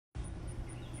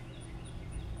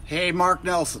Hey, Mark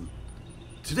Nelson.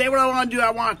 Today what I want to do,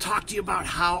 I want to talk to you about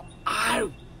how I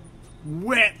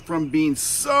went from being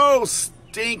so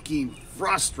stinking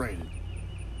frustrated,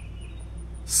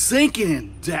 sinking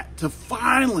in debt, to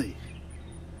finally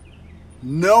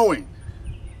knowing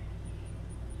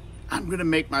I'm going to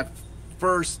make my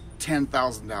first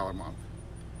 $10,000 month.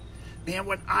 Man,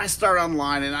 when I start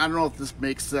online, and I don't know if this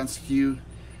makes sense to you,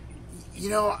 you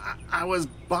know, I was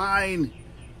buying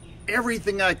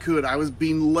everything I could. I was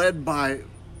being led by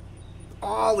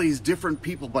all these different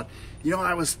people, but you know,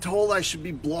 I was told I should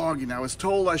be blogging. I was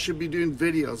told I should be doing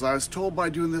videos. I was told by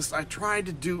doing this. I tried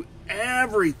to do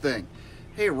everything.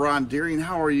 Hey, Ron Deering,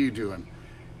 how are you doing?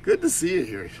 Good to see you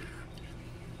here.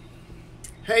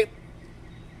 Hey,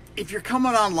 if you're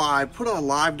coming on live, put a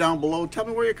live down below. Tell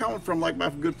me where you're coming from, like my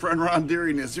good friend Ron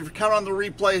Deering is. If you're coming on the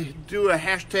replay, do a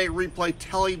hashtag replay.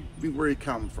 Tell me where you're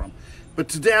coming from. But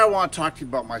today I want to talk to you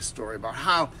about my story, about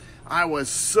how I was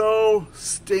so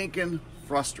stinking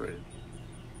frustrated,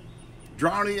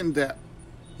 drowning in debt,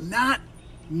 not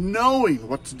knowing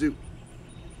what to do.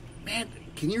 Man,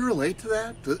 can you relate to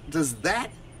that? Does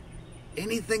that,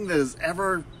 anything that has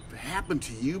ever happened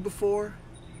to you before?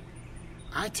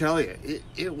 I tell you,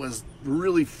 it was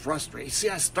really frustrating. See,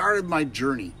 I started my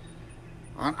journey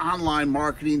on online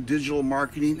marketing, digital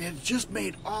marketing, and it just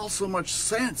made all so much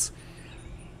sense.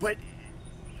 But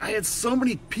I had so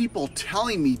many people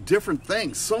telling me different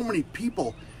things, so many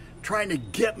people trying to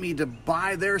get me to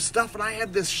buy their stuff, and I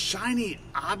had this shiny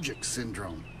object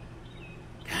syndrome.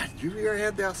 God, you ever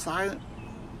had that silent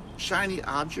shiny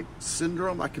object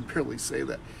syndrome? I can barely say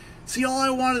that. See, all I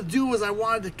wanted to do was I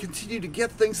wanted to continue to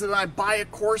get things, and I'd buy a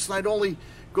course and I'd only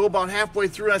go about halfway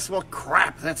through, and I said, well,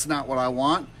 crap, that's not what I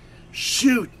want.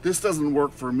 Shoot, this doesn't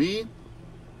work for me.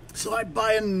 So I'd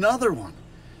buy another one.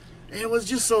 And it was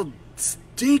just so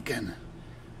stinking.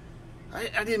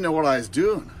 I didn't know what I was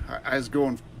doing. I was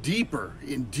going deeper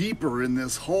and deeper in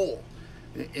this hole.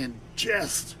 And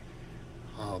just,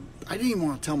 I didn't even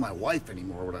want to tell my wife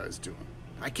anymore what I was doing.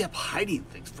 I kept hiding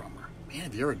things from her. Man,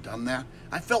 have you ever done that?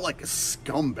 I felt like a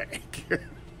scumbag.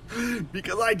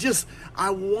 Because I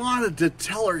wanted to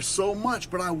tell her so much,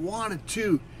 but I wanted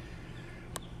to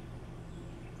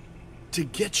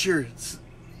get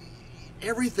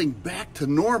everything back to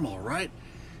normal, right?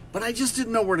 But I just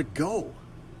didn't know where to go.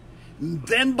 And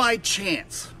then by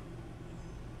chance,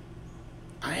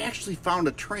 I actually found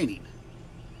a training.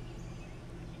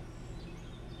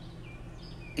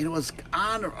 And it was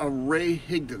on a Ray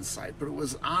Higdon site, but it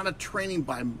was on a training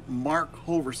by Mark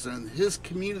Hoverson and his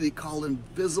community called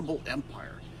Invisible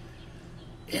Empire.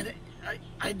 And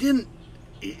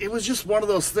it was just one of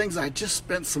those things. I just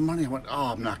spent some money. I went,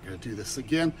 oh, I'm not going to do this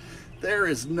again. There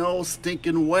is no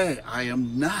stinking way. I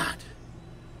am not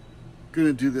going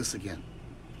to do this again.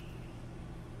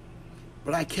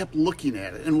 But I kept looking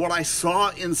at it, and what I saw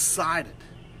inside it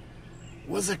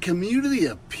was a community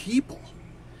of people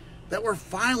that were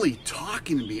finally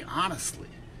talking to me honestly.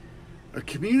 A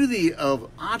community of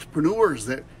entrepreneurs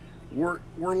that were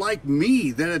like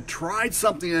me, that had tried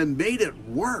something and made it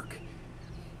work.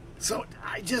 So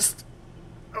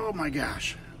oh my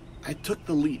gosh, I took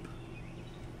the leap.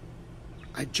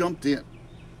 I jumped in.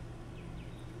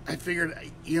 I figured,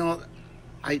 you know,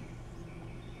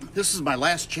 this is my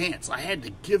last chance. I had to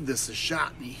give this a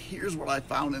shot. And here's what I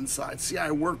found inside. See,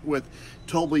 I work with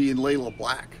Toby and Layla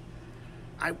Black.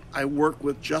 I work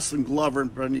with Justin Glover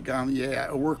and Brendan Gagne.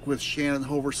 I work with Shannon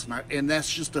Hoverson, and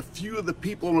that's just a few of the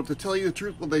people. And to tell you the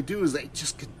truth, what they do is they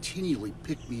just continually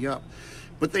pick me up.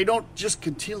 But they don't just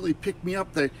continually pick me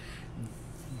up.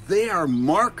 They are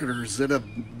marketers that have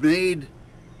made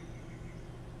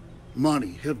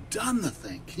money, have done the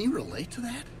thing. Can you relate to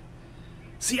that?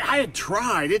 See, I had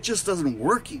tried. It just doesn't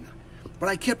working. But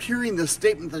I kept hearing this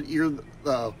statement that you're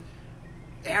the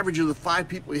average of the 5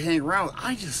 people you hang around with.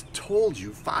 I just told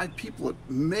you 5 people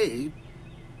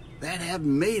that have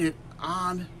made it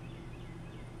on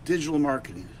digital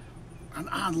marketing, on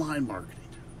online marketing.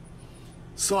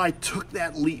 So I took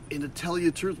that leap, and to tell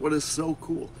you the truth, what is so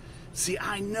cool, see,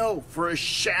 I know for a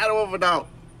shadow of a doubt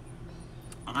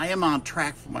I am on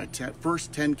track for my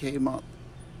first 10K month.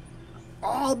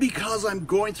 All because I'm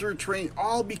going through training,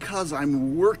 all because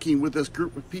I'm working with this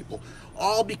group of people,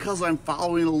 all because I'm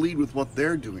following a lead with what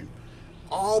they're doing,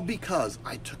 all because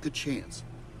I took a chance.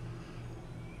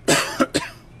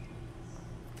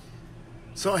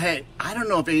 So hey, I don't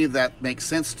know if any of that makes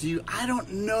sense to you. I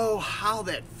don't know how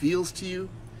that feels to you.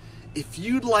 If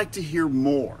you'd like to hear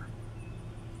more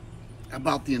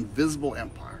about the Invisible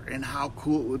Empire and how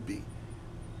cool it would be,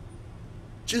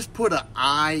 just put a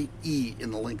IE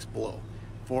in the links below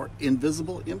for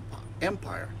Invisible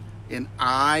Empire. in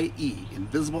IE,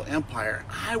 Invisible Empire.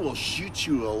 I will shoot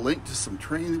you a link to some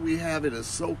training that we have. It is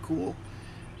so cool.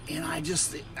 And I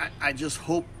just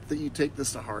hope that you take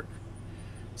this to heart.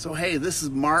 So hey, this is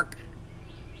Mark.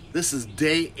 This is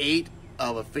day 8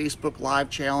 of a Facebook Live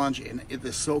challenge, and it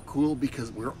is so cool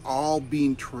because we're all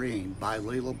being trained by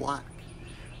Layla Black.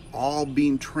 All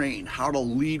being trained how to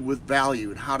lead with value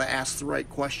and how to ask the right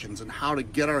questions and how to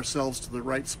get ourselves to the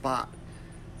right spot.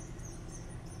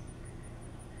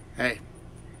 Hey,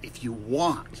 if you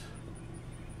want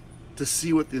to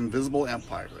see what the Invisible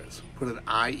Empire is, put an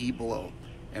IE below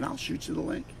and I'll shoot you the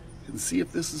link and see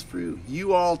if this is for you.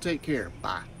 You all take care.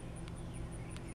 Bye.